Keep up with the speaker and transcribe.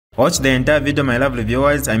Watch the entire video, my lovely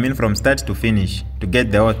viewers, I mean from start to finish, to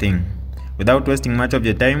get the whole thing. Without wasting much of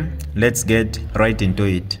your time, let's get right into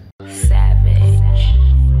it.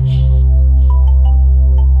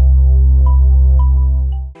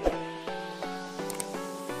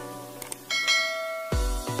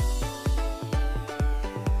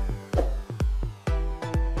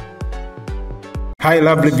 Hi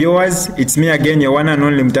lovely viewers, it's me again, your one and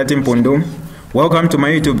only Mutati Mpundu. Welcome to my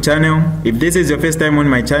YouTube channel. If this is your first time on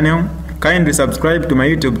my channel, kindly subscribe to my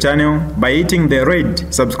YouTube channel by hitting the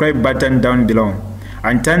red subscribe button down below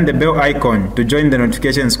and turn the bell icon to join the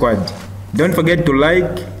notification squad. Don't forget to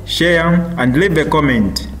like, share and leave a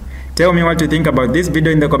comment. Tell me what you think about this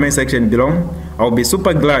video in the comment section below. I'll be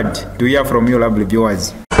super glad to hear from you lovely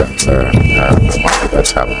viewers. Let's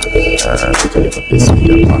have to deliver this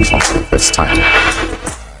video platform for the first time.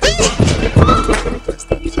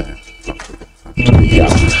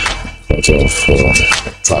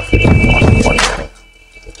 Traffic.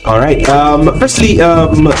 All right. Firstly,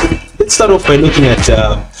 let's start off by looking at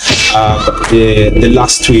the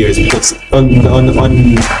last 2 years, because on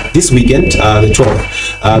this weekend, the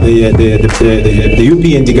 12th, the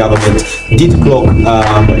UPND government did clock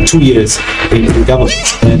 2 years in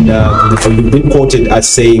government, and we've been quoted as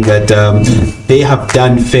saying that they have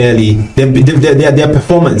done fairly. Their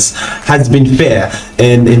performance has been fair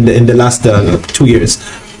in the last 2 years.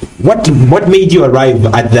 What made you arrive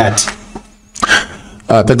at that?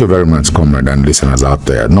 Thank you very much, comrade and listeners out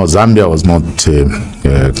there. No, Zambia was not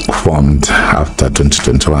formed after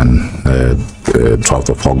 2021, 12th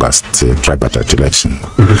of August, tripartite election.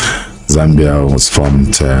 Zambia was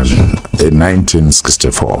formed in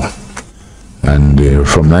 1964. And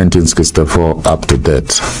from 1964 up to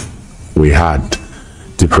date, we had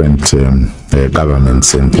different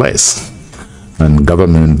governments in place. And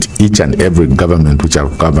government, each and every government which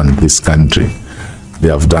have governed this country, they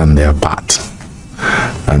have done their part.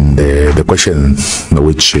 And the question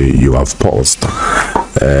which you have posed of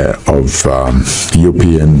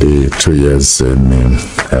UPND 2 years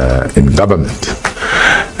in government,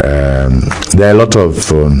 there are a lot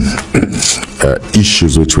of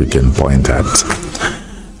issues which we can point at,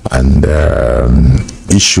 and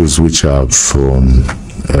issues which have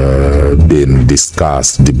been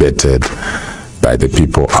discussed, debated by the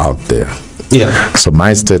people out there. Yeah. So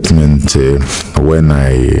my statement, when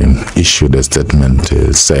I issued a statement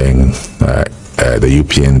saying the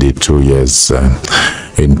UPND 2 years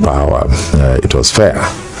in power, it was fair.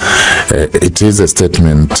 It is a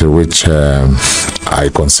statement which I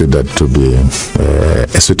considered to be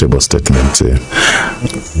a suitable statement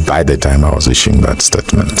by the time I was issuing that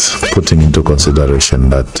statement, putting into consideration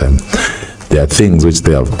that there are things which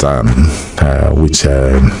they have done which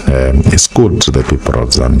is good to the people of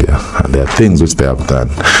Zambia. And there are things which they have done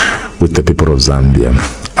which the people of Zambia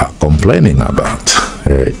are complaining about.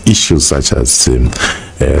 Issues such as the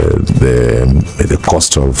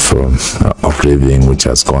cost of living, which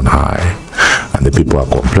has gone high. And the people are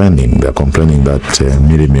complaining. They are complaining that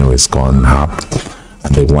mealie meal has gone up.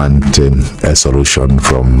 And they want a solution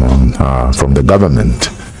from the government.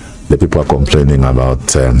 The people are complaining about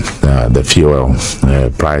the fuel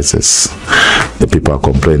prices. The people are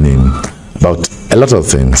complaining about a lot of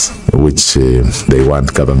things which they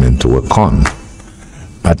want government to work on.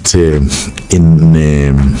 But in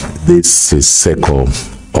this cycle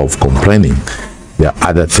of complaining, there are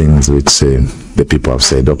other things which the people have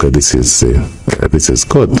said, okay, this is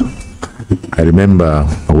good. I remember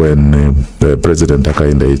when President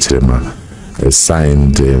Hakainde Hichilema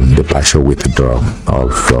signed the partial withdrawal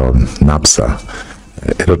of NAPSA.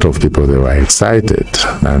 A lot of people, they were excited,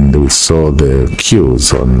 and we saw the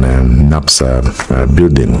queues on NAPSA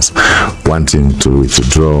buildings wanting to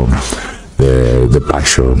withdraw the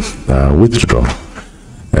partial withdrawal.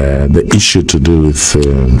 The issue to do with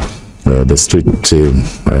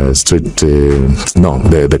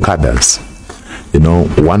the cadres. You know,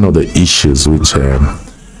 one of the issues which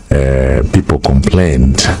people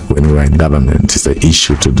complained when we were in government is the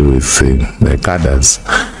issue to do with the cadres.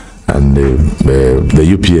 And the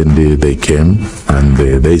UPND, they came and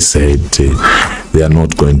they said they are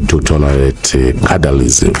not going to tolerate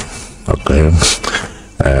cadreism. Okay,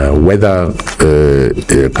 whether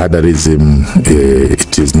cadreism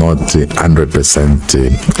it is not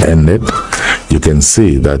 100% ended, you can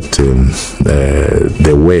see that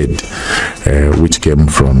the word which came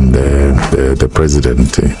from the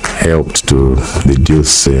president helped to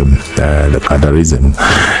reduce the cadreism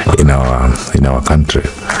in our country.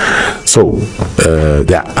 So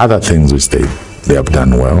there are other things which they have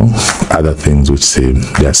done well, other things which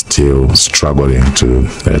they are still struggling to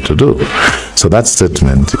do. So that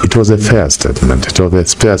statement, it was a fair statement. It was a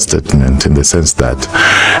fair statement in the sense that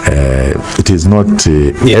it is not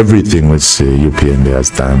everything which UPND has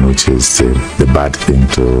done which is the bad thing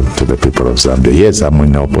to the people of Zambia. Yes, I'm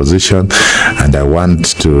in opposition and I want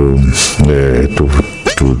to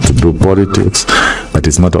do politics, but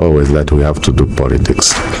it's not always that we have to do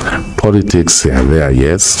politics. Politics are there,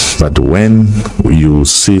 yes, but when you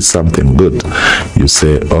see something good, you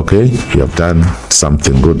say, okay, you have done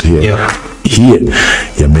something good here. Yeah. Here,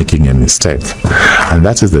 you're making a mistake, and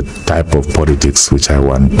that is the type of politics which I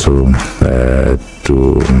want to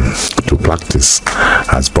practice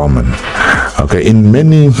as Bowman. Okay, in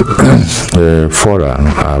many fora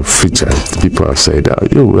I've featured, people have said, oh,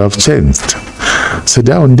 you have changed. So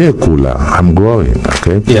down there, cooler, I'm growing.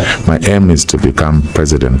 Okay, yeah. My aim is to become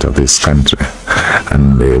president of this country,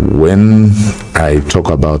 and when I talk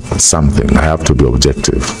about something, I have to be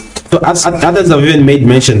objective. So others have even made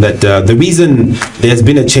mention that the reason there's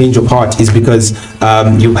been a change of heart is because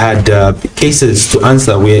you've had cases to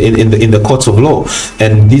answer where in the courts of law,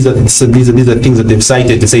 and these are things that they've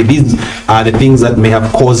cited to say these are the things that may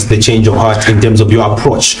have caused the change of heart in terms of your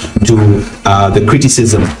approach to the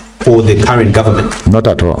criticism for the current government. Not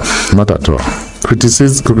at all. Not at all.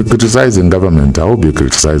 Criticizing government, I will be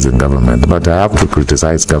criticizing government, but I have to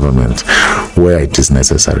criticize government where it is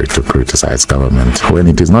necessary to criticize government. When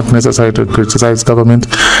it is not necessary to criticize government,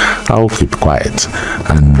 I will keep quiet.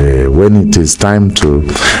 And when it is time to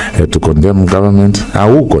condemn government, I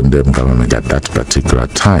will condemn government at that particular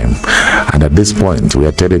time. And at this point, we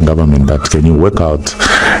are telling government that can you work out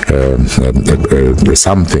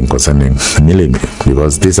something concerning milling,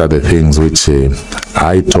 because these are the things which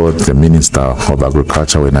I told the Minister of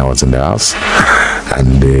Agriculture when I was in the House,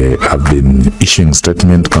 and I've been issuing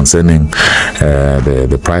statement concerning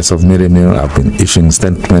the price of milling meal. I've been issuing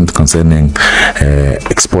statement concerning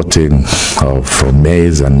exporting of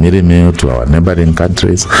maize and milling meal to our neighboring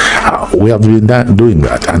countries. We have been doing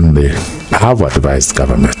that, and I have advised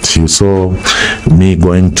government. You saw me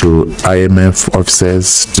going to IMF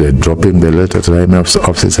officers, dropping the letter to IMF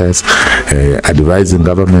officers, advising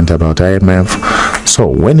government about IMF. So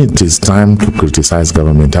when it is time to criticize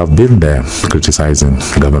government, I've been there criticizing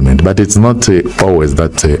government, but it's not always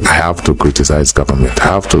that I have to criticize government. I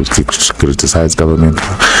have to criticize government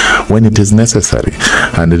when it is necessary.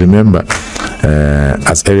 And remember,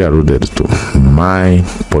 as Area alluded to, my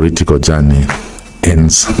political journey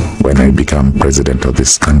ends when I become president of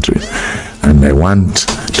this country, and I want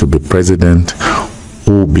to be president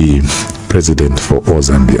who will be president for all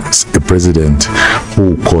Zambians, a president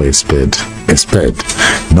who will call a spade,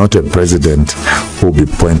 not a president who will be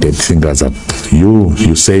pointed fingers at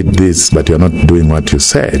you said this, but you're not doing what you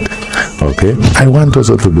said. Okay, I want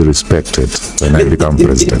also to be respected when I become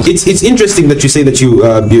president. It's interesting that you say that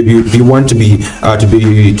you want to be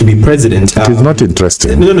president. It is not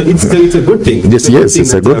interesting. No, it's a good thing. Yes,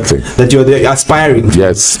 it's a good thing that you're aspiring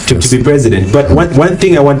to be president. But one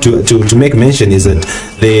thing I want to make mention is that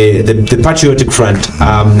the Patriotic Front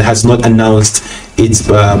has not announced its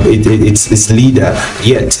leader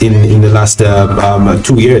yet in the last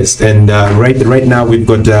 2 years, and right now we've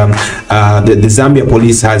got the Zambia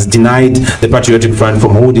police has denied the Patriotic Front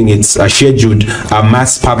from holding its scheduled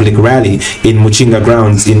mass public rally in Muchinga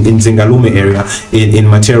grounds in Zingalume area in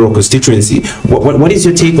Matero constituency. What is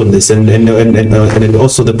your take on this, and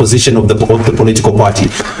also the position of the political party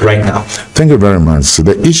right now? Thank you very much.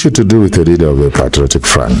 The issue to do with the leader of the Patriotic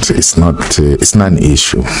Front is not it's not an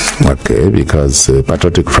issue, okay, because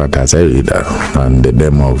Patriotic Front has a leader, and the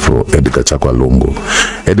name of Edgar Chakwa Lungu.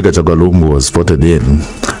 Edgar Chakwa Lungu was voted in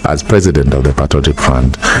as president of the Patriotic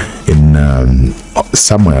Front in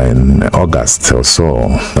somewhere in August or so,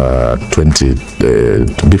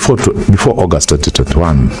 before August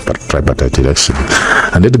 2021 tripartite election,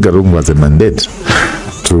 and Edgar Lungu has a mandate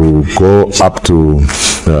to go up to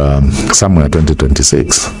somewhere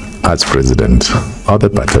 2026 as president of the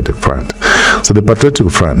Patriotic Front. So the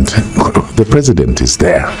Patriotic Front, the president is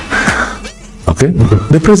there. Okay?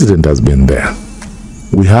 The president has been there.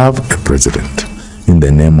 We have a president in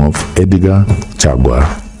the name of Edgar Chagwa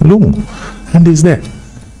Lungu, and he's there.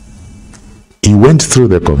 He went through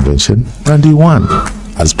the convention and he won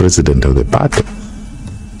as president of the party.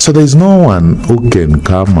 So there is no one who can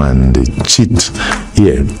come and cheat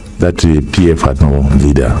here that the PF had no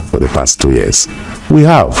leader for the past 2 years. We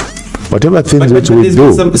have. Whatever things which we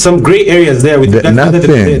do. Some gray areas there with the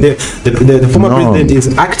former president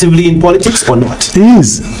is actively in politics or not? He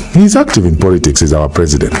is. He's active in politics, is our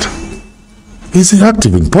president. He's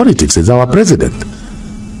active in politics, is our president.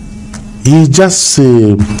 He's just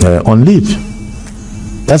on leave.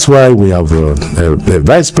 That's why we have a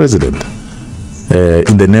vice president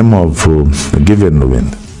in the name of Given the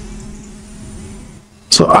Wind.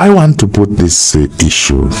 So I want to put this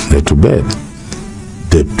issue to bed.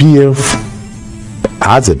 The PF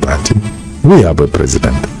has a party, we have a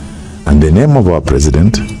president, and the name of our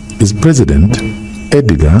president is President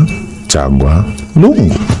Edgar Chagwa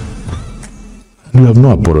Lungu. We have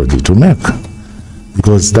no apology to make,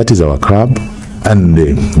 because that is our club, and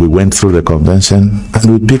we went through the convention and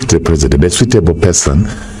we picked a president, a suitable person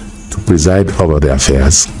to preside over the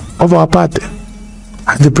affairs of our party.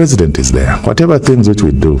 And the president is there. Whatever things which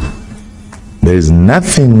we do, there is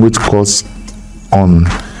nothing which goes on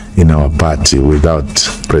in our party without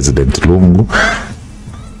President Lungu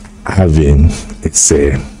having a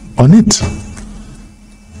say on it.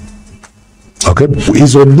 Okay,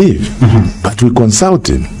 he's on leave, but we consult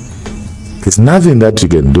him. There's nothing that you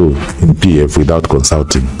can do in PF without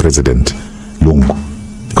consulting President Lungu,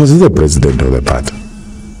 because he's the president of the party.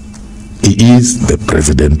 He is the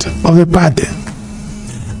president of the party.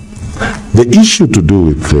 The issue to do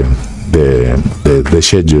with the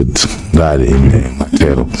scheduled rally in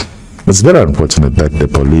Matero, it's very unfortunate that the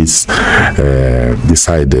police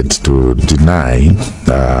decided to deny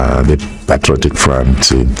the Patriotic Front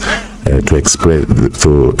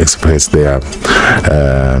to express their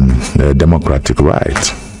democratic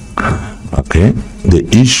right. Okay, the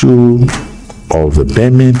issue of the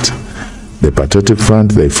permit, the Patriotic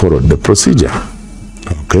Front, they followed the procedure.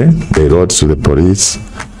 Okay, they wrote to the police.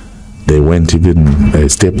 They went even a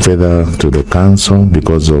step further to the council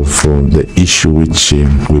because of the issue which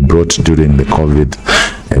we brought during the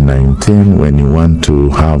COVID-19. When you want to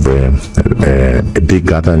have a big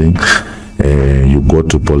gathering, you go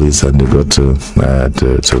to police and you go to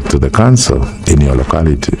the council in your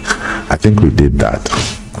locality. I think we did that.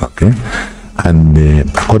 Okay, and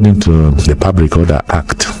according to the Public Order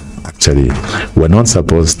Act, actually, we're not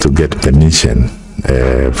supposed to get permission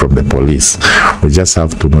from the police. We just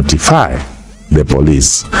have to notify the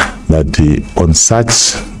police that on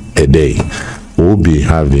such a day we'll be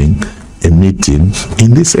having a meeting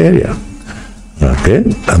in this area. Okay,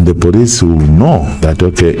 and the police will know that,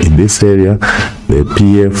 okay, in this area the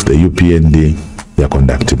PF, the UPND, they are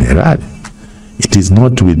conducting a rally. It is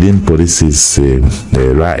not within police's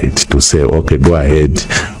right to say, okay, go ahead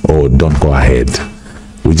or don't go ahead.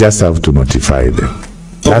 We just have to notify them.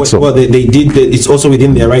 Well, they did. It's also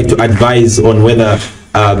within their right to advise on whether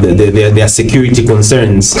there are security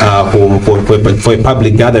concerns for a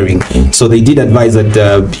public gathering. So they did advise that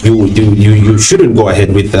you shouldn't go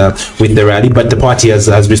ahead with the rally, but the party has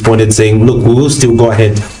responded saying, look, we will still go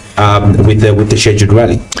ahead with the scheduled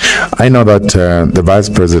rally. I know that the Vice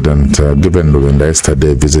President, Given Luwinda,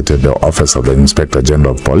 yesterday visited the office of the Inspector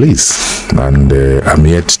General of Police, and I'm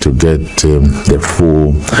yet to get the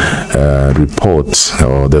full report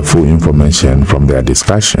or the full information from their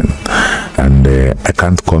discussion, and I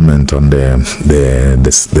can't comment on the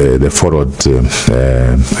forward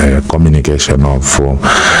communication of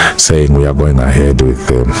saying we are going ahead with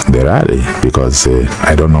the rally, because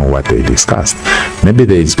I don't know what they discussed. Maybe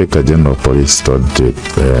the Inspector General of Police told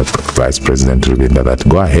Vice President Luwinda that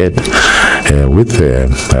go ahead with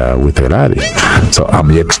the rally. So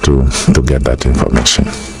I'm yet to get that information.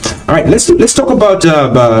 All right, let's talk about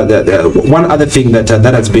one other thing that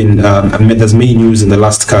has been has made news in the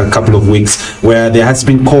last couple of weeks, where there has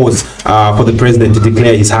been calls for the president to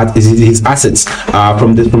declare his assets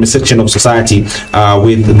from a section of society,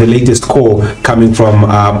 with the latest call coming from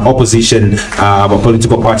opposition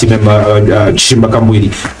political party member Chishimba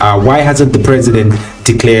Kambwili. Why hasn't the president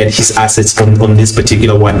declared his assets on this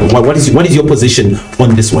particular one? What is your position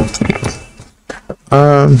on this one?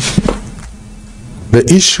 The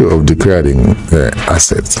issue of declaring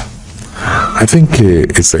assets, I think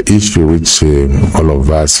it's an issue which all of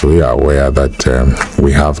us, we are aware that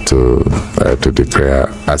we have to declare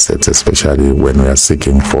assets, especially when we are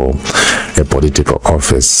seeking for a political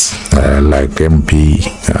office like MP,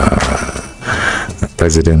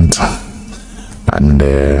 president, and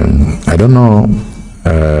I don't know,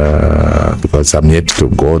 because I'm yet to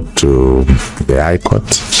go to the High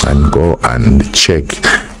Court and go and check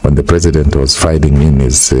when the president was filing in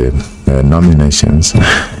his nominations,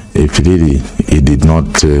 if really he did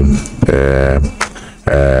not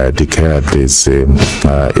declare his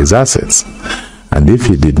assets. And if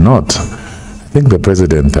he did not, I think the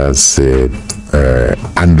president has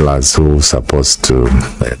handlers who are supposed to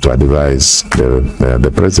advise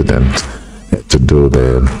the president to do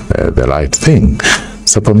the right thing.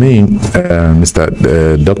 So for me,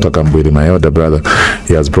 Dr. Kambwiri, my elder brother,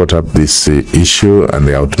 he has brought up this issue, and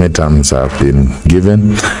the ultimatums have been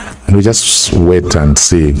given. And we just wait and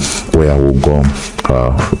see where we'll go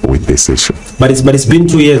with this issue. But it's been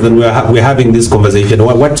 2 years that we're having this conversation.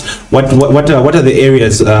 What are the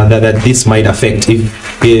areas that this might affect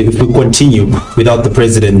if we continue without the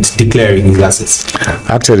president declaring his assets?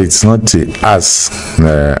 Actually, it's not us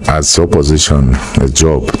as opposition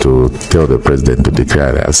job to tell the president to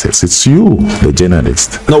declare the assets. It's you, the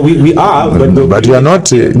journalist. No, we are, but you are not.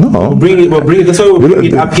 No, we're bringing. That's why we're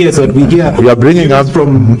bringing it up here, so that we hear. You are bringing up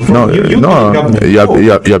from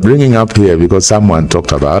you are bringing up here because someone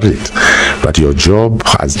talked about it. But your job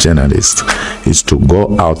as journalist is to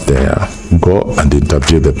go out there, go and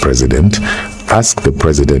interview the president, ask the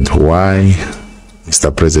president, why,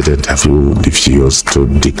 Mr. President, have you refused to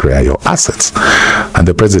declare your assets? And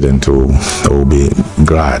the president will be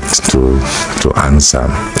glad to answer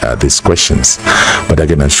these questions. But I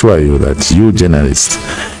can assure you that you journalists,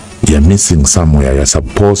 you're missing somewhere. You're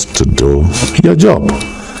supposed to do your job.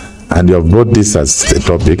 And you have brought this as a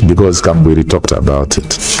topic because Kambwiri talked about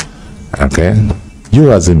it. Okay?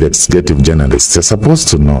 You as investigative journalists, you're supposed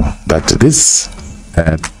to know that this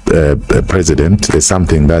president is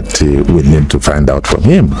something that we need to find out from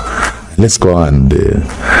him. Let's go and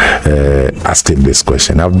ask him this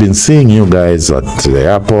question. I've been seeing you guys at the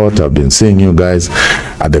airport. I've been seeing you guys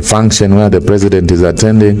at the function where the president is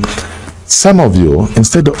attending. Some of you,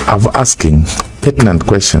 instead of asking pertinent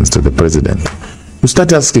questions to the president, you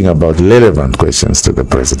start asking about relevant questions to the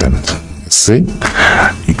president. See?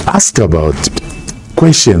 You ask about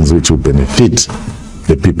questions which will benefit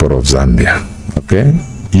the people of Zambia. Okay?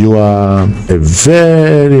 You are a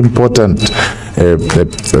very important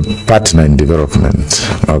partner in development.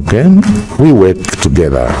 Okay? We work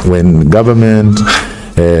together when government,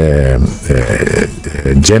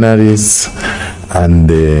 journalists,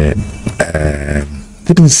 and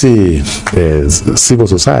let me see, civil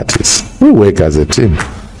societies. We work as a team.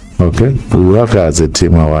 Okay? We work as a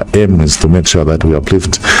team. Our aim is to make sure that we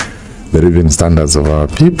uplift the living standards of our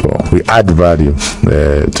people. We add value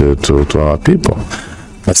to our people.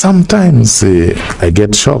 But sometimes I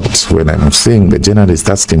get shocked when I'm seeing the journalists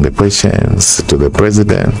asking the questions to the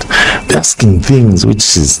president. They're asking things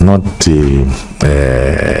which is not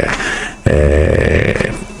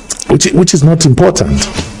which is not important.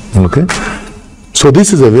 Okay? So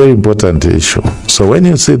this is a very important issue. So when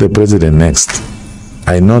you see the president next,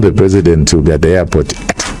 I know the president will be at the airport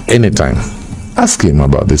at any time. Ask him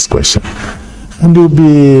about this question, and you'll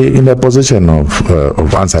be in a position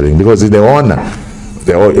of answering, because it's the owner.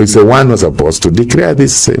 It's the one who's supposed to declare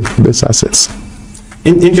these assets.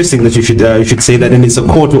 Interesting that you should say that, and it's a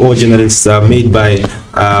call to all journalists made by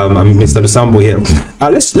Mr. Lusambo here.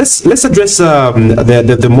 Let's address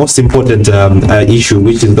the most important issue,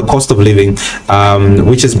 which is the cost of living,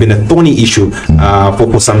 which has been a thorny issue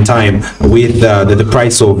for some time, with the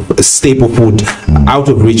price of staple food out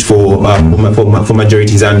of reach for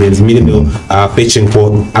majority Zambians. Minimum fetching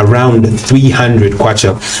for around 300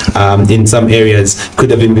 kwacha. In some areas could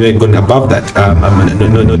have been gone above that.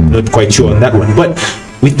 I'm not quite sure on that one, but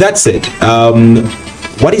with that said,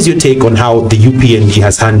 what is your take on how the UPND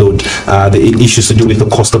has handled the issues to do with the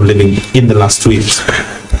cost of living in the last 2 years?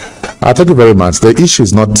 Thank you very much. The issue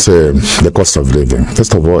is not the cost of living.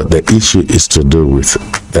 First of all, the issue is to do with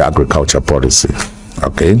the agriculture policy.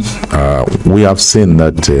 Okay? We have seen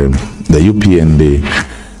that the UPND,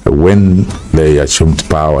 when they assumed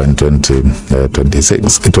power in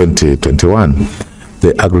 2021,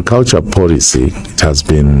 the agriculture policy, it has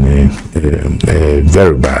been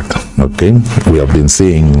very bad. Okay, we have been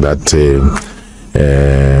seeing that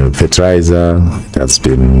fertilizer, it has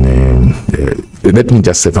been. Let me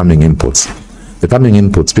just say farming inputs. The farming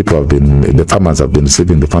inputs, the farmers have been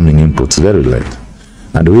receiving the farming inputs very late,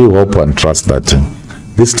 and we hope and trust that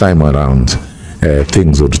this time around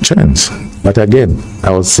things would change. But again, I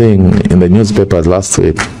was saying in the newspapers last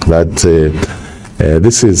week that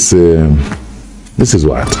this is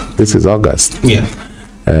what? This is August. Yeah.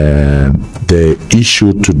 The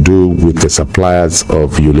issue to do with the suppliers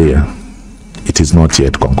of urea, it is not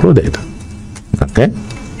yet concluded. Okay?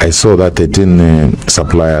 I saw that 18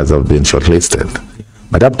 suppliers have been shortlisted.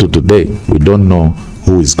 But up to today, we don't know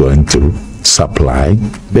who is going to supply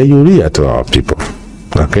the urea to our people.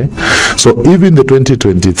 Okay? So even the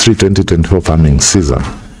 2023-2024 farming season,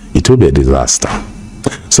 it will be a disaster.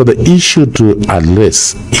 So the issue to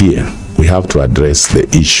address here, we have to address the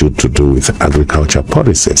issue to do with agriculture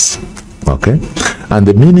policies. Okay? And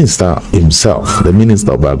the minister himself, the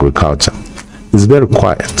Minister of Agriculture, is very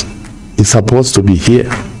quiet. He's supposed to be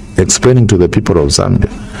here explaining to the people of Zambia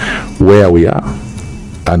where we are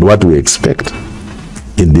and what we expect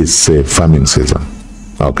in this farming season.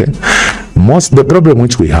 Okay, the problem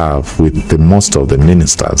which we have with most of the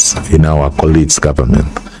ministers in our colleagues' government,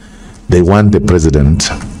 they want the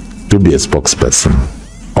president to be a spokesperson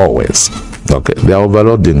always. Okay, they are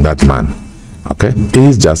overloading that man. Okay, he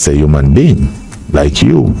is just a human being like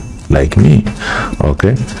you, like me.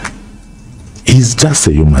 Okay, he's just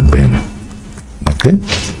a human being. Okay,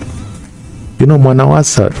 you know,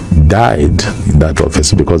 Mwanawasa died in that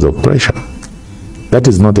office because of pressure. That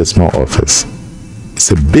is not a small office. It's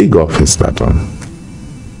a big office, that one.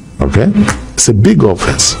 Okay? It's a big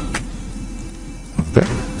office. Okay?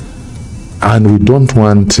 And we don't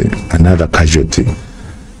want another casualty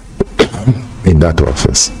in that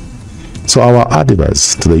office. So our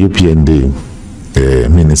advice to the UPND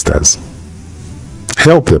ministers,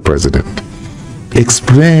 help the president.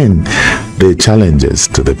 Explain the challenges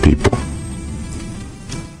to the people.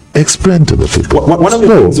 Explain to the people. One of the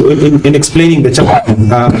things in explaining the challenge,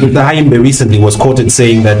 the Hakainde recently was quoted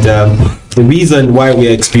saying that the reason why we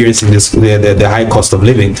are experiencing this, the high cost of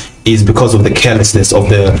living, is because of the carelessness of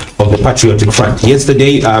the Patriotic Front.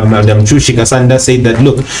 Yesterday, Madam Chushi Kasanda said that,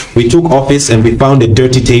 look, we took office and we found a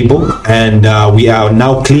dirty table, and we are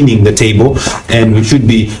now cleaning the table, and we should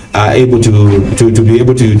be able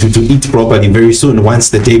to eat properly very soon once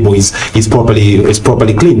the table is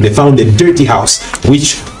properly cleaned. They found a dirty house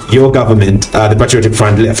which your government, the Patriotic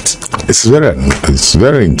Front, left. It's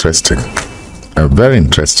very interesting, very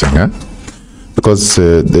interesting, huh? Because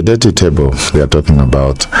the dirty table they are talking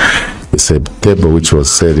about is a table which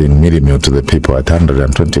was selling mealie meal to the people at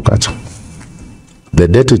 120 kwacha. The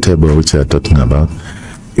dirty table which they are talking about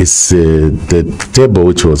is the table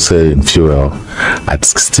which was selling fuel at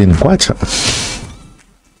 16 kwacha.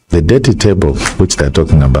 The dirty table which they are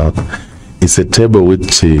talking about is a table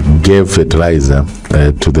which gave fertilizer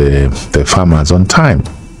to the farmers on time.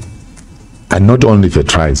 And not only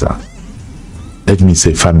fertilizer, let me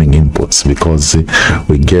say farming inputs, because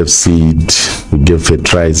we gave seed, we gave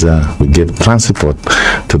fertilizer, we gave transport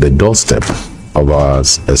to the doorstep of our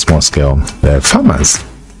small-scale farmers.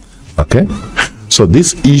 Okay? So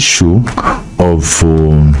this issue of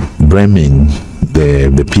blaming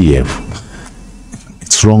the PF,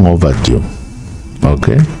 it's wrong overdue.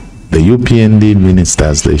 Okay? The UPND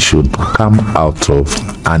ministers, they should come out of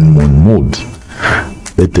honeymoon mood.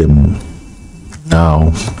 Let them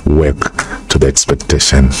now work to the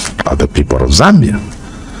expectation of the people of Zambia.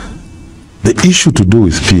 The issue to do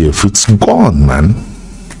with PF, it's gone, man.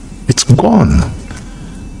 It's gone.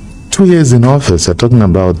 2 years in office, you're talking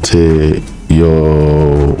about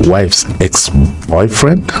your wife's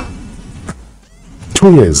ex-boyfriend.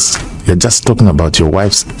 2 years, you're just talking about your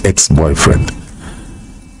wife's ex-boyfriend.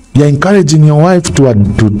 You're encouraging your wife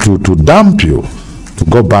to dump you, to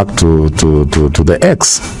go back to the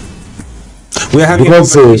ex. We're having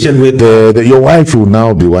because a conversation with your wife will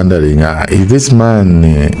now be wondering, is this man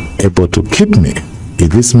able to keep me? Is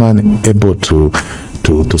this man able to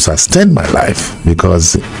sustain my life?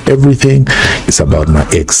 Because everything is about my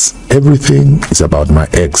ex. Everything is about my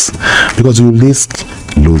ex. Because you risk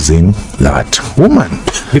losing that woman.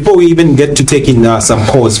 Before we even get to taking some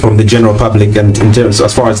calls from the general public, and in terms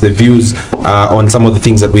as far as the views on some of the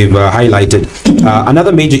things that we've highlighted,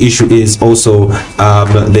 another major issue is also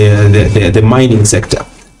the mining sector.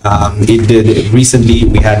 Recently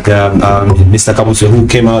we had Mr. Kabuse, who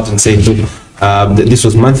came out and said, look, this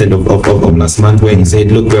was month end of last month, where he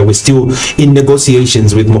said, look, we're still in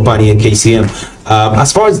negotiations with Mopani and KCM.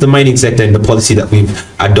 As far as the mining sector and the policy that we've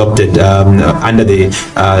adopted under the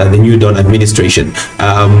New Dawn administration,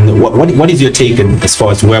 what is your take on as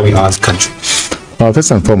far as where we are as a country? Well,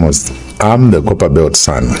 first and foremost, I'm the Copper Belt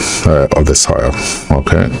son of the soil.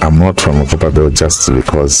 Okay, I'm not from a Copper Belt just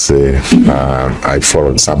because I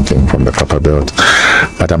followed something from the Copper Belt,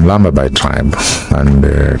 but I'm Lamba by tribe, and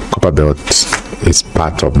Copper Belt is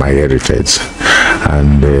part of my heritage,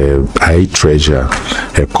 and I treasure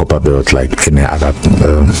a Copper Belt like any other,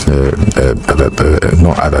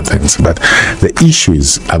 no other things. But the issue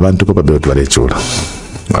is abantu Copper Belt barechula.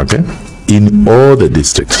 Okay. In all the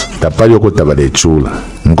districts, because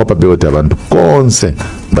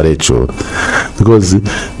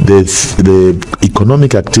the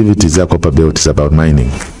economic activities of Copper Belt is about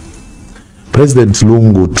mining. President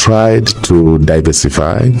Lungu tried to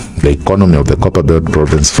diversify the economy of the Copper Belt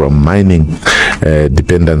province from mining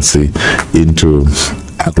dependency into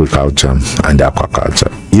agriculture and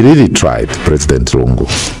aquaculture. He really tried, President Lungu.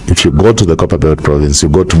 If you go to the Copper Belt province, you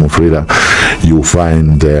go to Mufrida, you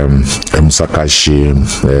find Msakashi,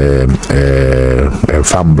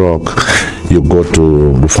 Farmbrook, You go to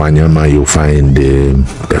Lufanyama, you find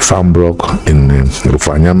a farm block in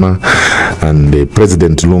Lufanyama, and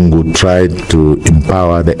President Lungu tried to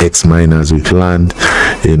empower the ex-miners with land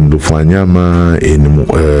in Lufanyama, in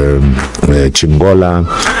Chingola,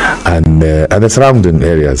 and the surrounding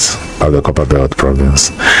areas of the Copperbelt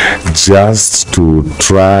province, just to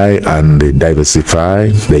try and diversify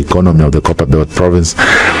the economy of the Copperbelt province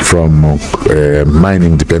from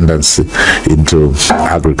mining dependency into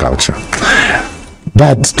agriculture.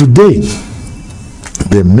 But today,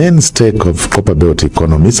 the main stake of Copperbelt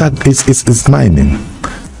economy is mining,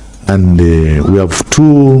 and we have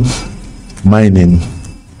two mining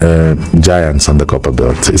giants on the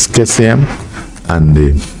Copperbelt. It's KCM and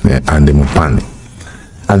the Mupani.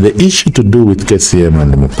 And the issue to do with KCM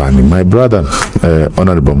and the Mupani, my brother,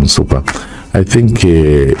 Honorable Musupa, I think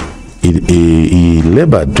he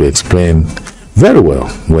labored to explain very well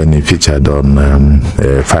when he featured on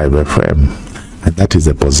 5FM. And that is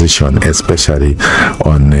a position, especially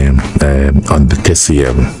on the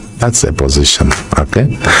KCM. That's a position,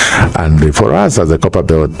 okay? And for us as a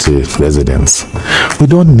Copperbelt residents, we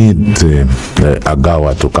don't need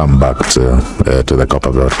Agawa to come back to the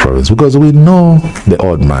Copperbelt province, because we know the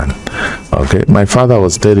old man, okay? My father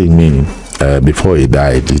was telling me before he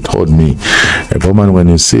died, he told me, Bowman, when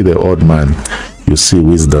you see the old man, you see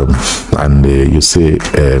wisdom, and you see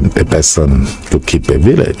a person to keep a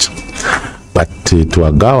village. But to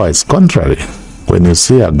Agawa, it's contrary. When you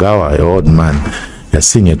see Agawa, an old man, you're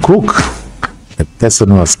seeing a crook, a person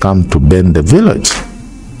who has come to bend the village.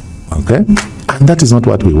 Okay? And that is not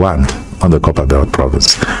what we want on the Copperbelt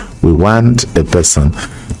province. We want a person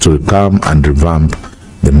to come and revamp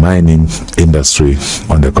the mining industry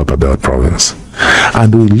on the Copperbelt province.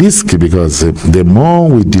 And we risk, because the more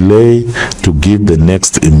we delay to give the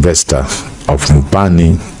next investor of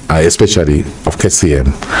Mupani, especially of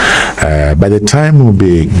KCM, by the time we'll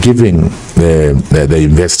be giving the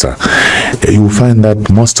investor, you will find that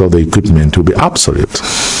most of the equipment will be obsolete,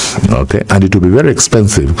 okay, and it will be very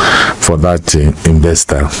expensive for that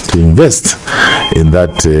investor to invest in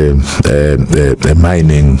that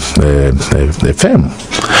mining firm.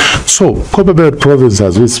 So Copperbelt province,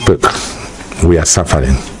 as we speak, we are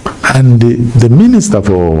suffering. And the minister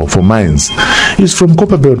for mines is from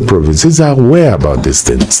Copperbelt province. He's aware about these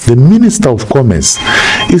things. The minister of commerce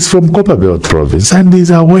is from Copperbelt province, and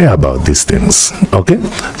he's aware about these things. Okay,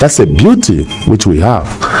 that's a beauty which we have.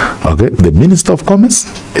 Okay, the minister of commerce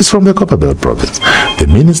is from the Copperbelt province. The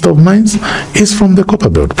minister of mines is from the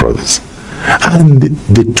Copperbelt province. And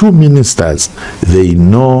the two ministers, they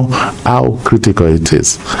know how critical it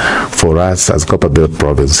is for us as Copperbelt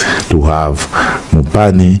province to have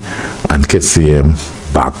Mupani and KCM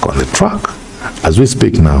back on the track. As we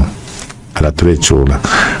speak now, alaturechola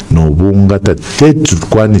no bunga tatetu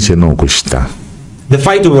kwanishe no kushita. The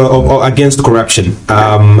fight against corruption,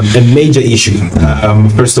 a major issue.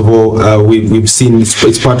 First of all, we've seen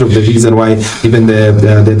it's part of the reason why even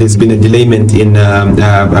there's been a delayment in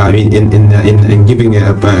giving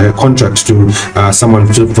a contract to someone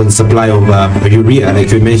for the supply of urea, like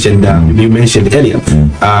you mentioned earlier,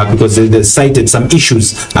 because they cited some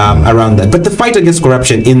issues around that. But the fight against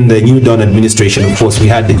corruption in the New Dawn administration, of course, we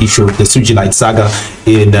had the issue of the Sujilite saga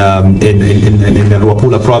in the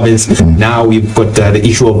Luapula province. Now we've got the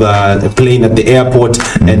issue of a plane at the airport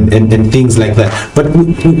and things like that. But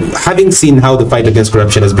having seen how the fight against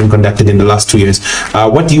corruption has been conducted in the last 2 years,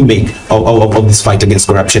 what do you make of this fight against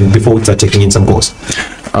corruption before we start taking in some calls?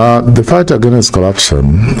 The fight against corruption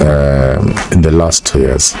in the last 2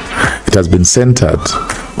 years, it has been centered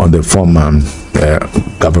on the former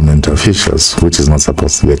government officials, which is not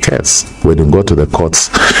supposed to be the case. When you go to the courts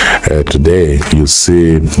today, you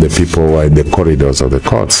see the people who are in the corridors of the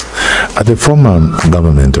courts are the former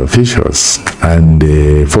government officials. And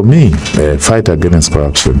for me, fight against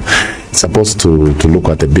corruption is supposed to look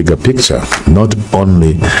at the bigger picture, not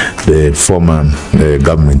only the former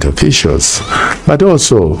government officials, but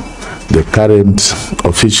also the current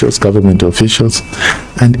officials, government officials,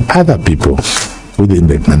 and other people within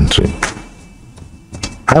the country.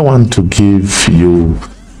 I want to give you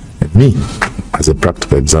me as a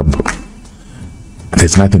practical example.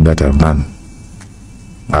 There's nothing that I've done.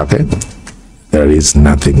 Okay? There is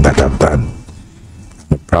nothing that I've done.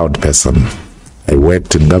 I'm a proud person. I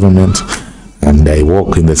worked in government, and I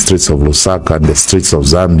walk in the streets of Lusaka and the streets of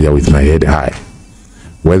Zambia with my head high.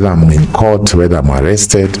 Whether I'm in court, whether I'm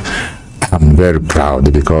arrested, I'm very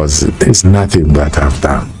proud, because there's nothing that I've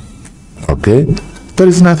done. Okay? There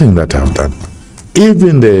is nothing that I've done.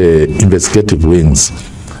 Even the investigative wings,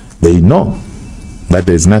 they know that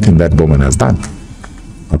there's nothing that Bowman has done.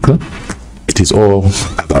 Okay? It is all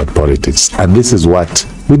about politics. And this is what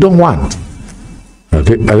we don't want.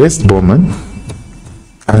 Okay, arrest Bowman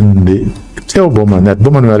and tell Bowman that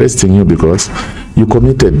Bowman, we're arresting you because you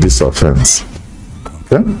committed this offense.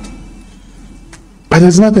 Okay? But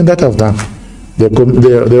there's nothing that I've done.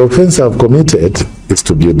 The offense I've committed is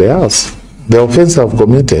to build the house. The offense I've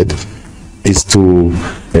committed is to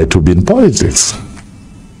be in politics.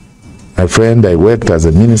 My friend, I worked as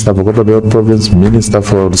a minister for Cotton Province, minister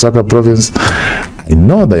for Lusaka Province. I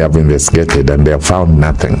know they have investigated and they have found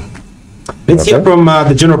nothing. Let's hear from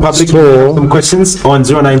the general public. So, some questions on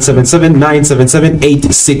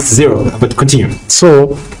 0977-977-860. But continue.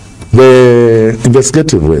 So, the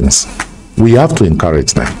investigative wings, we have to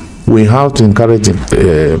encourage them. We have to encourage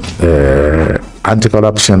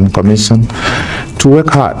Anti-Corruption Commission to work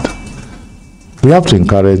hard. We have to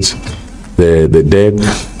encourage the DEG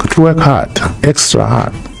to work hard, extra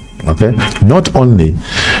hard. Okay, not only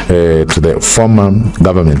to the former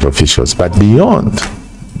government officials, but beyond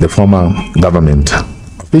the former government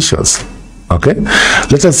officials. Okay,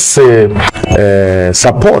 let us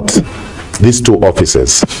support these two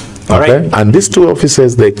officers. Okay, right. And these two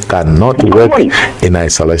officers, they cannot work in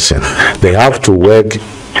isolation. They have to work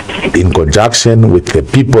in conjunction with the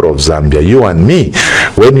people of Zambia, you and me.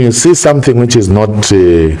 When you see something which is not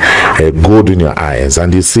good in your eyes,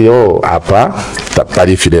 and you see, oh, apa, all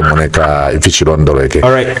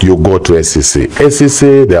right, you go to SCC.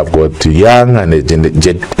 SCC, they have got young and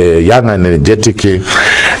energetic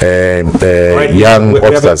right. Young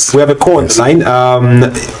officers. We have a call on the line.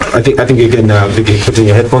 I think you can put in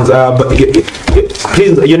your headphones. But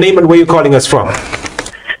please, your name and where you're calling us from.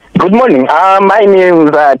 Good morning. My name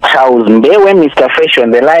is Charles Mbewe, Mr. Fresh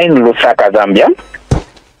on the line, Lusaka, Zambia.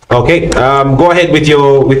 Okay. Go ahead with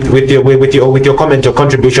your comment or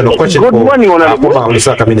contribution or question. Good morning, Honorable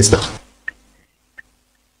Lusaka Minister.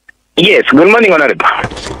 Yes. Good morning, Honorable.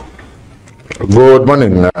 Good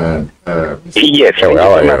morning. Yes. How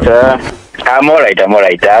are you? I'm all right.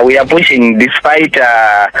 We are pushing despite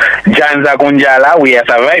Janza Kunjala. We are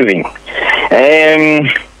surviving.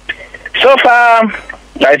 So far,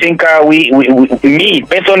 I think me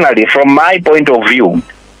personally, from my point of view,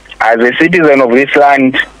 as a citizen of this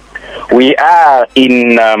land, we are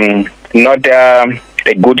in not a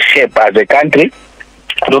good shape as a country.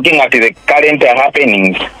 Looking at the current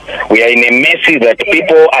happenings, we are in a mess that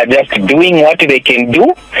people are just doing what they can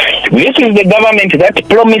do. This is the government that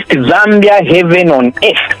promised Zambia heaven on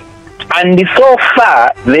earth. And so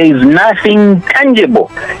far, there is nothing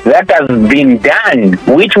tangible that has been done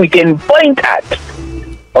which we can point at.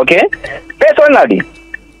 Okay? Personally,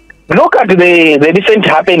 look at the recent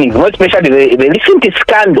happenings, especially the recent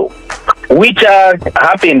scandal which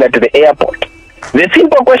happened at the airport. The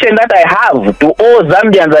simple question that I have to all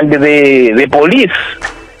Zambians and the police,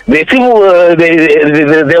 the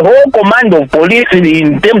whole command of police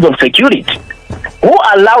in terms of security, who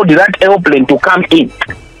allowed that airplane to come in?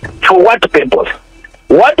 For what purpose?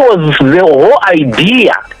 What was the whole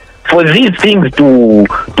idea for these things for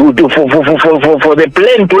the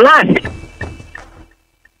plane to land?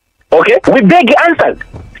 Okay, we beg answers.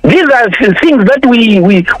 These are things that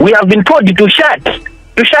we have been told to shut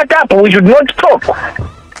up. We should not talk.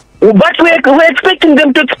 But we're expecting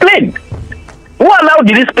them to explain. Who allowed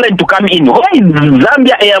this plane to come in? Why is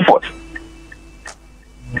Zambia Air Force?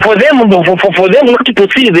 For them not to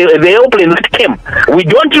see the airplane that came. We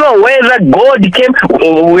don't know whether God came.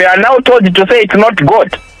 We are now told to say it's not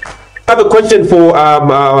God. I have a question for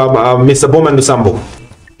Mr. Bowman Lusambo.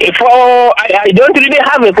 I don't really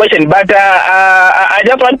have a question, but I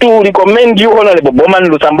just want to recommend you, Honorable Bowman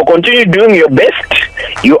Lusambo. Continue doing your best.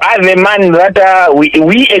 You are the man that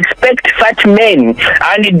we expect such men.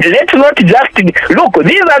 And let's not just look.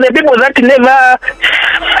 These are the people that never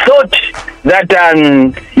thought that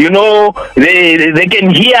they can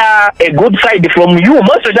hear a good side from you.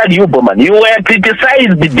 Most of that, you, Bowman, you were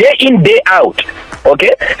criticized day in, day out.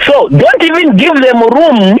 Okay, so don't even give them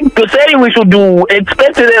room to say we should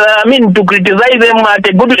expect to criticize them at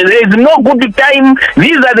a good. There is no good time.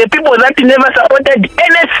 These are the people that never supported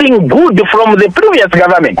anything good from the previous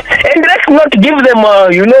government, and let's not give them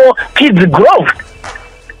kids growth.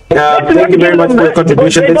 Thank you very much for your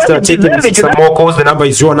contribution. Let's take some more calls. The number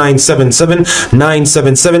is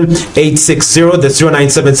 0977-977-860. That's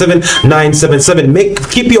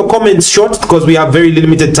 0977-977. Keep your comments short because we have very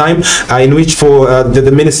limited time in which for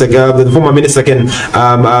the minister, the former minister, can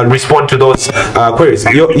respond to those queries.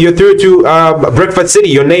 You're through to Breakfast City.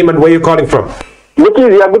 Your name and where you're calling from. Good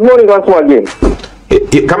morning once more again.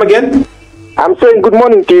 Come again? I'm saying good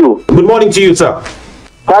morning to you. Good morning to you, sir.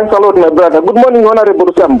 Thanks a lot, my brother. Good morning, Honorable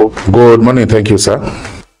Lusambo. Good morning, thank you, sir.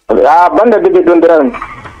 Banda David Donderan.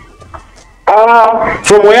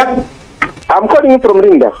 From where? I'm calling you from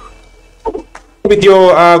Linda. With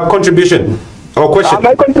your contribution or question.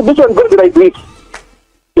 My contribution goes like this.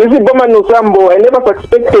 You see, Bowman Lusambo, I never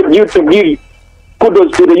suspected you to give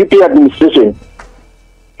kudos to the UP administration.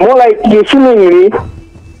 More like you seemingly,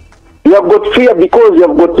 you have got fear because you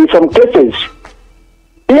have got some cases.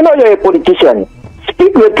 You know you're a politician.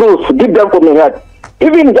 Speak the truth, deep down from your heart.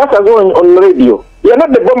 Even just as on radio, you're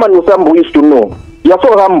not the Bowman Lusambo used to know. You're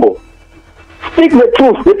so humble. Speak the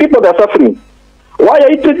truth, the people that are suffering. Why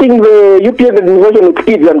are you treating the UPN administration with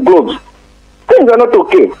kids and gloves? Things are not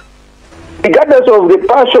okay. Regardless of the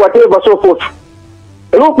past, whatever, so forth.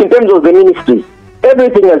 Look, in terms of the ministry,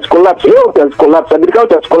 everything has collapsed. Health has collapsed.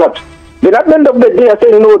 Agriculture has collapsed. Then at the end of the day, are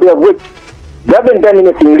saying, no, they have worked. They haven't done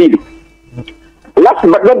anything really. Last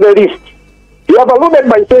but not the least, you have alluded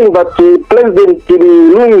by saying that President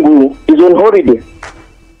Lungu is on holiday.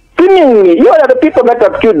 Seemingly, you are the people that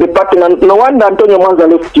have killed the party, and no wonder Antonio Mwanza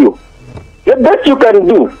left you. The best you can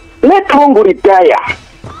do, let Lungu retire.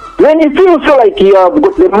 When you feel so like you have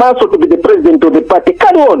got the muscle to be the president of the party,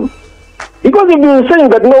 carry on. Because if you're saying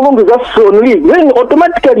that no Lungu is just on leave, then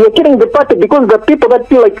automatically you're killing the party because the people that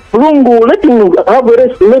feel like Lungu, let him have a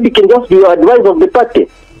rest, maybe can just be your advisor of the party.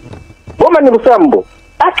 Bowman Lusambo,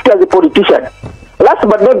 act as a politician. Last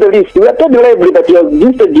but not the least, we are told library that you have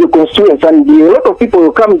visited your constituents and a lot of people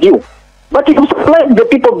will come to you. But you supply the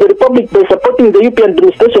people of the Republic by supporting the UP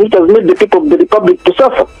administration, which has made the people of the Republic to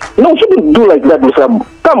suffer. No, we shouldn't do like that, Lusambo.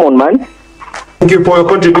 Come on, man. Thank you for your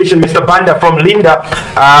contribution, Mr. Banda from Linda.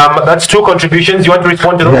 That's 2 contributions. You want to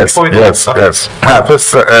respond to those before we go? Yes.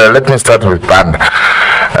 First, let me start with Banda.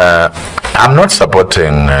 I'm not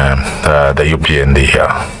supporting the UPND here.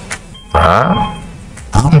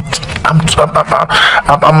 I'm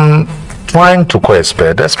trying to call a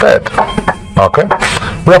spade. Okay,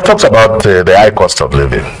 we have talked about the high cost of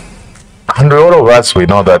living, and all of us, we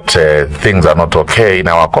know that things are not okay in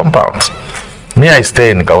our compounds. Me, I stay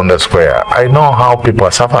in Hakainde Square. I know how people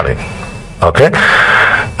are suffering. Okay,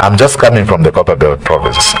 I'm just coming from the Copper Belt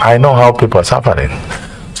province. I know how people are suffering.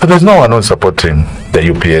 So there's no one who's supporting the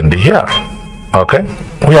UPND here. Okay,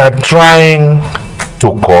 we are trying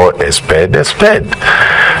to call a spade a spade.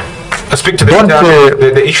 Speak to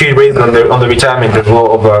the issue you raised on the retirement as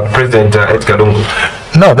well of President Edgar Lungu.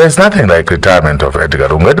 No, there's nothing like retirement of Edgar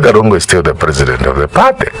Lungu. Edgar Lungu is still the president of the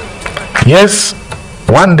party. Yes,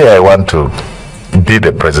 one day I want to be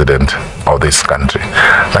the president of this country,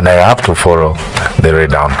 and I have to follow the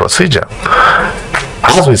lay-down procedure.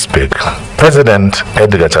 As we speak, President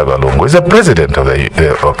Edgar Lungu is the president of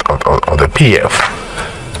the PF.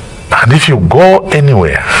 And if you go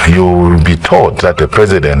anywhere, you will be told that the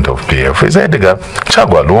president of PF is Edgar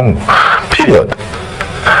Lungu, period.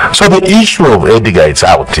 So the issue of Edgar is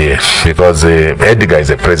out here because Edgar is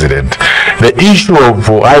a president. The issue of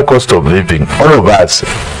high cost of living, all of us,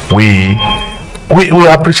 we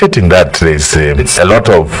are appreciating that there's a lot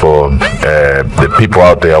of the people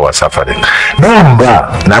out there who are suffering.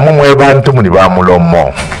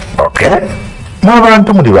 Okay?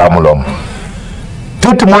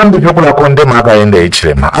 Titi mwambi vyokula kondema Hakainde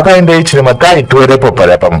Hichilema. Hakainde Hichilema tai tuwerepo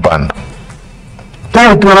pale hapa Mpando.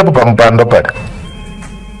 Tai tuwerepo pa Mpando pale.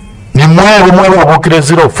 Ni mwewe wakukile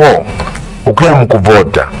 04. Ukuya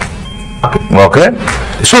mkuvota. Okay?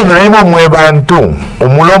 So naima mwe bantu.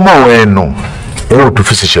 Umulomo wenu. Ewu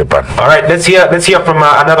tufisishe pan. Alright, let's hear from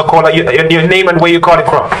another caller. Your name and where you calling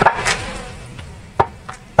from.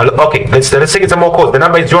 Okay, let's take some more calls. The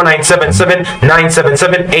number is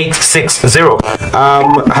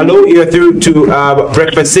 0977-977-860. Hello, you're through to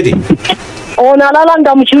Breakfast City.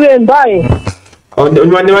 Onalala mchiwe mbaye.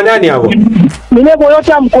 Ni wanani hao? Minebo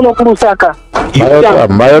yote mkono kurusaka.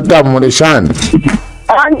 Mayota mulishani.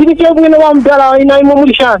 Anjirike bwino wa mdala inaimo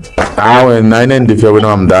mulishani. Awe naine ndifye bwino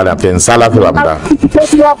wa mdala pensala fe wa mdala.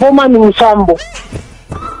 Wa Bowman Lusambo.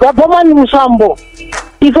 Wa Bowman Lusambo.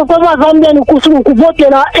 Ifokoma Zambia ni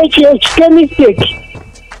kuvotela HH mistake.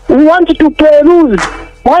 We want to peruse.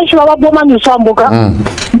 Wanshi wa Bowman Lusambo ka.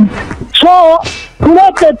 So,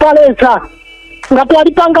 tulete palesa. Ngatu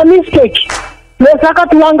alipanga mistake. Lesa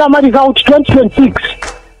katuwanga mali za 2026.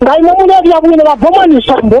 Ngaimo mune vya bwino wa Bowman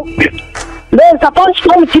Lusambo. Lesa pansi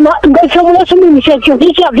kwa utima. Ngaisho mwesu minishecho.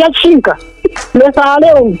 Hichi ya vya chinka. Lesa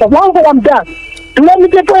aleo. Wango wa mdala.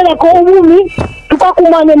 Tulemitekwela kwa umumi.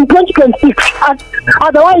 Tukakumane in 2026.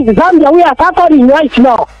 Otherwise, Zambia, we are suffering right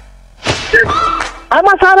now. I'm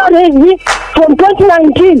a salary from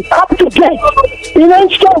 2019 up to date. In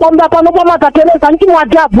each time, I'm not going to tell you something.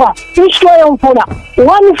 1-4.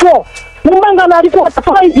 Mumangana alikuwa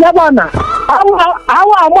survive yabana.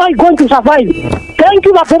 How am I going to survive? Thank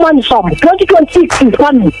you, Bowman Lusambo. 2026 is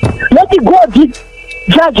coming. Let it go,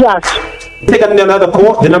 judge us. Take another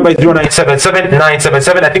call. The number is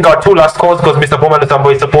 0977-977. I think our two last calls because Mr. Bowman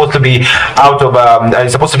Lusambo is supposed to be out of,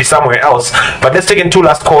 is supposed to be somewhere else. But let's take in two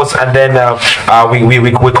last calls and then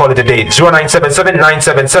we call it a day.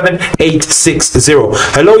 0977-977-860.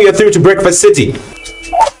 Hello, you're through to Breakfast City.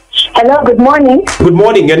 Hello, good morning. Good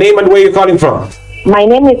morning. Your name and where you're calling from? My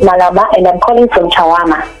name is Malama and I'm calling from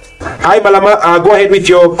Chawama. Hi, Malama. Go ahead with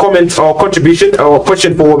your comment or contribution or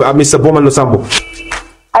question for Mr. Bowman Lusambo.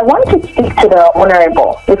 I want to speak to the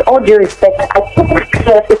Honorable. With all due respect, I think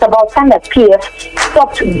PF, it's about time that PF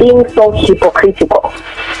stopped being so hypocritical.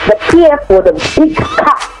 The PF was a big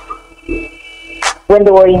cut when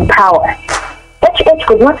they were in power. HH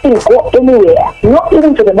could not even go anywhere, not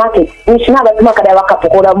even to the market. And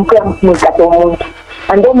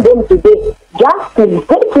then today, just to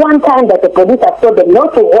this one time that the police have told them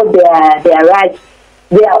not to hold their rights,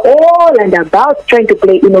 they are all and about trying to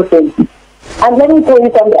play innocent. And let me tell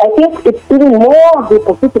you something, I think it's even more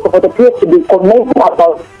hypocritical for the PF to be commenting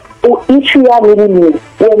about issue when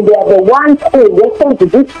they are the ones who listen to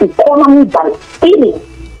this economy by stealing.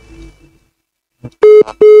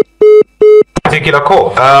 Particular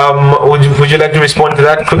call. Would you like to respond to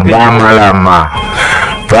that quickly?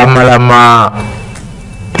 Bamalama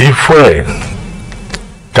ifwe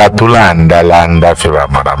tatulanda landa fe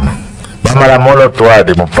bamalama. Bamalama olo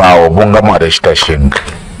twadi mupawo bunga mwade shitashing.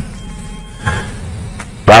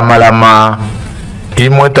 Bamalama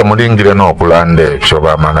imweta mulingire no kulande cho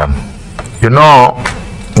bamalama. You know,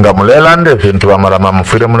 nga mulelande fintu bamalama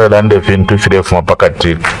mufire mulelande fintu fire fuma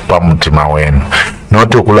pakati pa mutima wenu.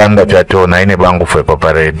 Noto kulanda pyato na ine bangu fwe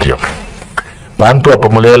papa radio. Bantu apa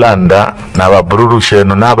mulelanda na babururu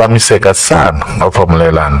shenu na bamiseka sana ofa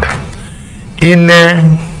mulelanda. Ine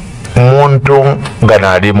muntu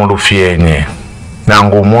ngana ali mulufyenye.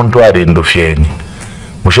 Nangu muntu ali ndufyenye.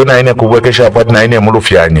 Mushona ine kubwekesha pati na ine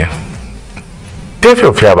mulufyanye.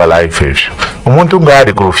 Tefyo fyaba life efyo. Umuntu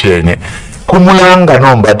ngari kulufyenye. Kumulanga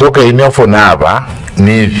nomba toke inefo naba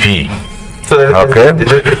nivi. Okay.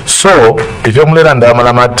 So, if you mulelanda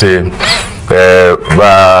amalamate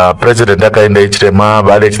ba president Hakainde Hichilema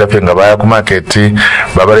bale chitafenga baya ku market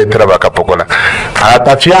babaletera bakapokola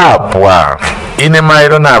atafyapwa ine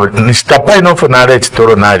mairo na nistapa inofo nale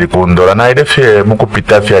chitoro nali kundola na ile fye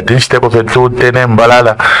mukupita fya tinsteko fye tutene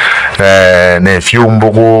mbalala ne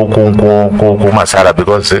fyumbu ku masala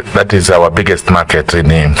because that is our biggest market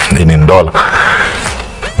in Ndola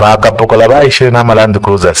bakapokola baishe na Land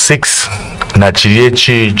Cruiser 6 na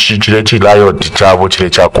chilechi layo tichavo chile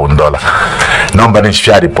cha kundola nomba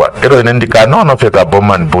nishfyalipwa ero inendika nono feka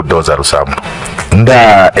Bowman bulldozer Lusambo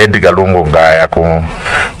nda Edgar Lungu ngaya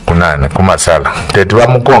kunane kumasala teti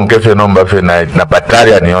bamukonke fe nomba fe na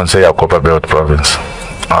battalion yonse ya Copper Belt province.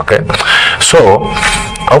 Okay, so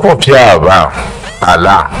ako fyaba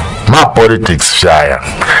ala ma politics fyaya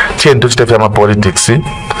chintu chitafya ma politics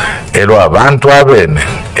elo abantu abene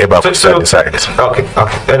eba decide. Okay.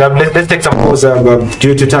 Let's take some calls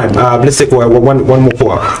due to time. Let's take one more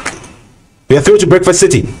call. We are through to Breakfast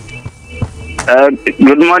City.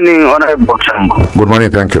 Good morning, Honorable Sambo. Good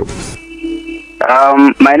morning, thank you.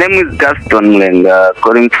 My name is Gaston Mlenga,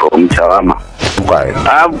 calling from Chawama. Okay.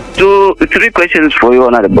 I have three questions for you,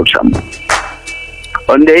 Honorable Sambo.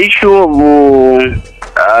 On the issue of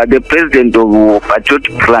the president of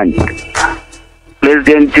Patriotic Front,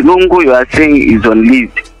 President Lungu, you are saying is on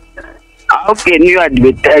leave. How can you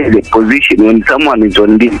advertise the position when someone is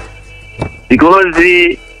on leave? Because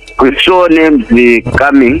we saw names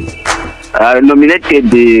coming,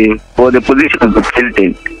 nominated for the position of the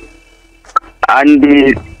president. And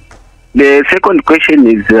the second question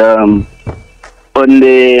is on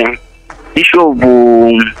the issue of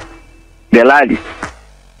the rally.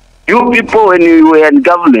 You people, when you were in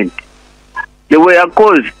government, they were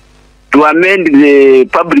caused to amend the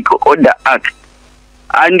Public Order Act,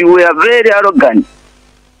 and you were very arrogant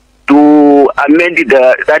to amend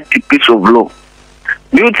that piece of law.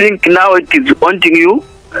 Do you think now it is haunting you?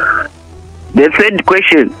 The third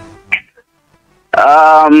question,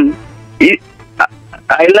 I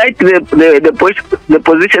like the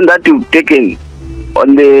position that you've taken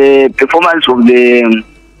on the performance of the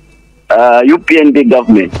UPND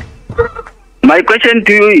government. My question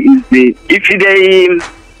to you is if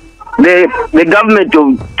the government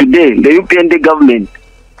of today, the UPND government,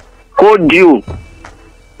 called you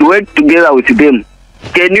to work together with them,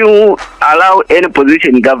 can you allow any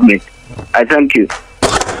position in government? I thank you.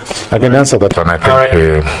 I can answer that one. I think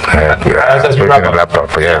Right.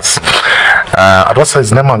 laptop, yes. What's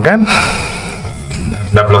his name again?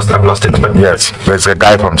 I've lost it. But Yes, there's a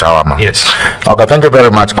guy from Chawama. yes. Okay, thank you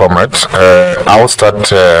very much, comrades. I will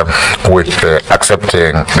start with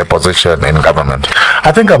accepting the position in government.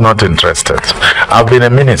 I think I'm not interested. I've been a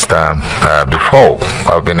minister before.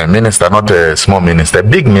 I've been a minister, not a small minister, a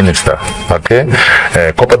big minister. Okay,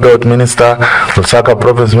 Copper Belt minister, Lusaka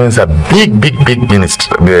province minister, big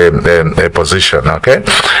minister position. Okay,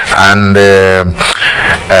 and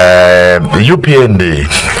UPND.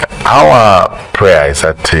 Our prayer is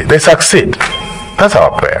that they succeed. That's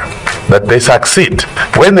our prayer, that they succeed.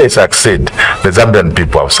 When they succeed, the Zambian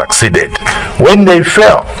people have succeeded. When they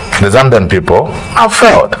fail, the Zambian people have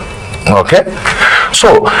failed. Okay?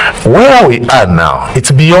 So, where we are now,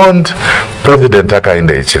 it's beyond President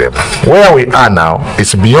Hakainde Hichilema. Where we are now,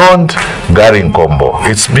 it's beyond Gary Nkombo.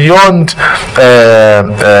 It's beyond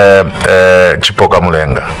Chipoka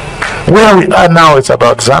Mulenga. Where we are now, it's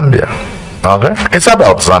about Zambia. Okay? It's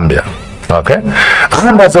about Zambia. Okay?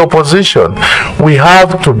 And as opposition, we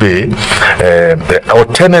have to be the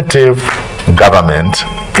alternative government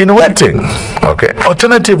in waiting. Okay?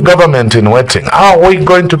 Alternative government in waiting. How are we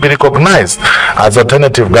going to be recognized as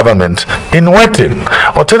alternative government in waiting?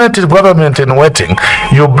 Alternative government in waiting,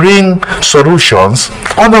 you bring solutions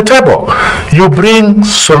on the table. You bring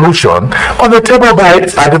solution on the table by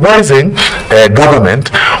advising government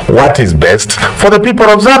what is best for the people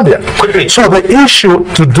of Zambia. So the issue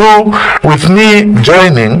to do with me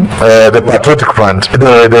joining the Patriotic Front,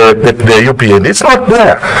 the UPN, it's not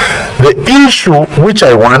there. The issue which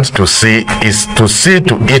I want to see is to see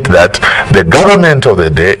to it that the government of the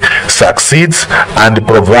day succeeds and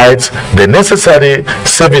provides the necessary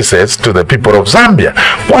services to the people of Zambia.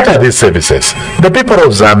 What are these services? The people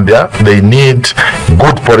of Zambia, they need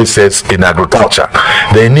good policies in agriculture.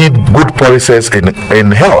 They need good policies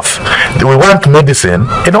in health. We want medicine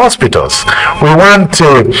in hospitals. We want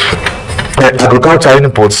agriculture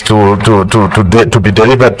inputs to be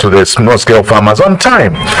delivered to the small-scale farmers on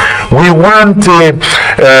time. We want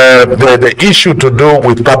the issue to do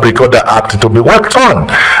with Public Order Act to be worked on,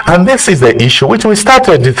 and this is the issue which we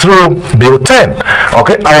started through Bill 10.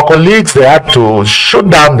 Okay, our colleagues, they had to shoot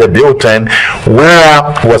down the Bill 10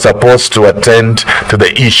 where we're supposed to attend to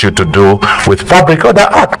the issue to do with Public Order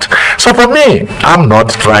Act. So for me, I'm not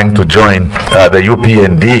trying to join the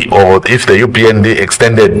UPND, or if the UPND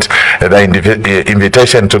extended the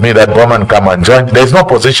invitation to me that Bowman come and join, there's no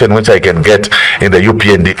position which I can get in the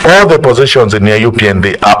UPND. All the positions in the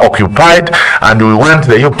UPND are occupied, and we want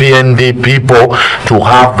the UPND people to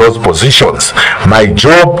have those positions. My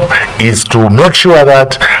job is to make sure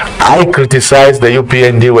that I criticize the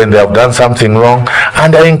UPND when they have done something wrong,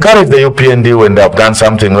 and I encourage the UPND when they have done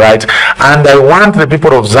something right, and I want the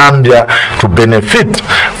people of Zambia to benefit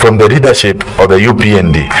from the leadership of the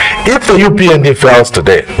UPND. If the UPND fails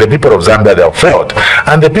today, the people of Zambia, they have failed,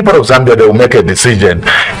 and the people of Zambia, they will make a decision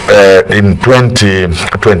in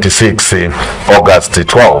 2026 August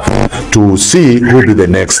 12 to see who will be the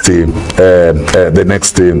next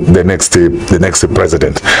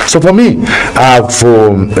president. So for me,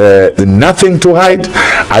 nothing to hide.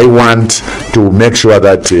 I want to make sure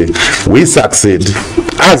that we succeed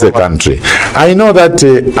as a country. I know that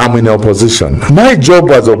I'm in opposition. My job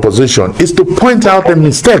as opposition is to point out the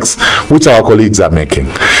mistakes which our colleagues are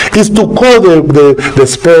making. Is to call the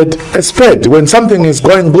spade a spade. When something is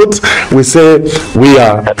going good, we say we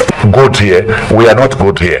are good here, we are not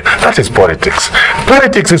good here. That is politics.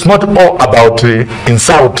 Politics is not all about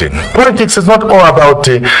insulting. Politics is not all about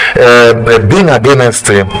being against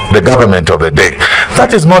the government of the day.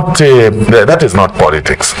 That is not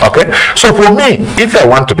politics. Okay. So for me, if I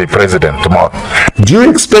want to be president tomorrow, do you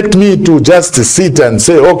expect me to just sit and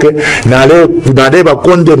say, okay,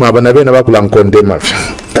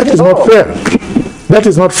 that is not fair. That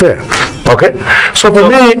is not fair. Okay? So for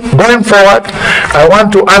me, going forward, I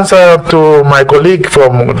want to answer to my colleague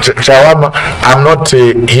from Chawama. I'm not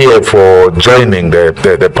here for joining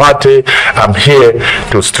the party. I'm here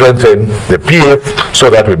to strengthen the PF so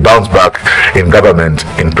that we bounce back in government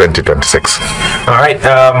in 2026. All right.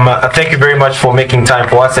 Thank you very much for making time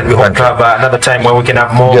for us, and we hope to have another time where we can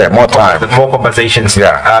have more time, more conversations.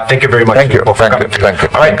 Yeah. Thank you very much. Thank you. Thank you.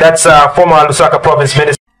 All right. That's former Lusaka Province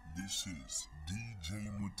Minister. This is DJ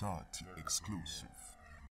Mutati exclusive.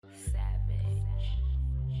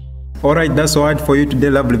 Alright, that's all for you today,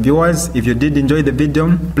 lovely viewers. If you did enjoy the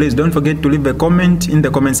video, please don't forget to leave a comment in the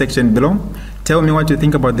comment section below. Tell me what you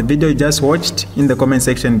think about the video you just watched in the comment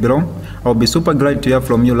section below. I'll be super glad to hear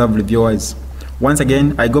from you, lovely viewers. Once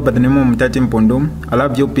again, I go by the name of Mutati Mpundu. I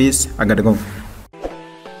love you, peace, I gotta go.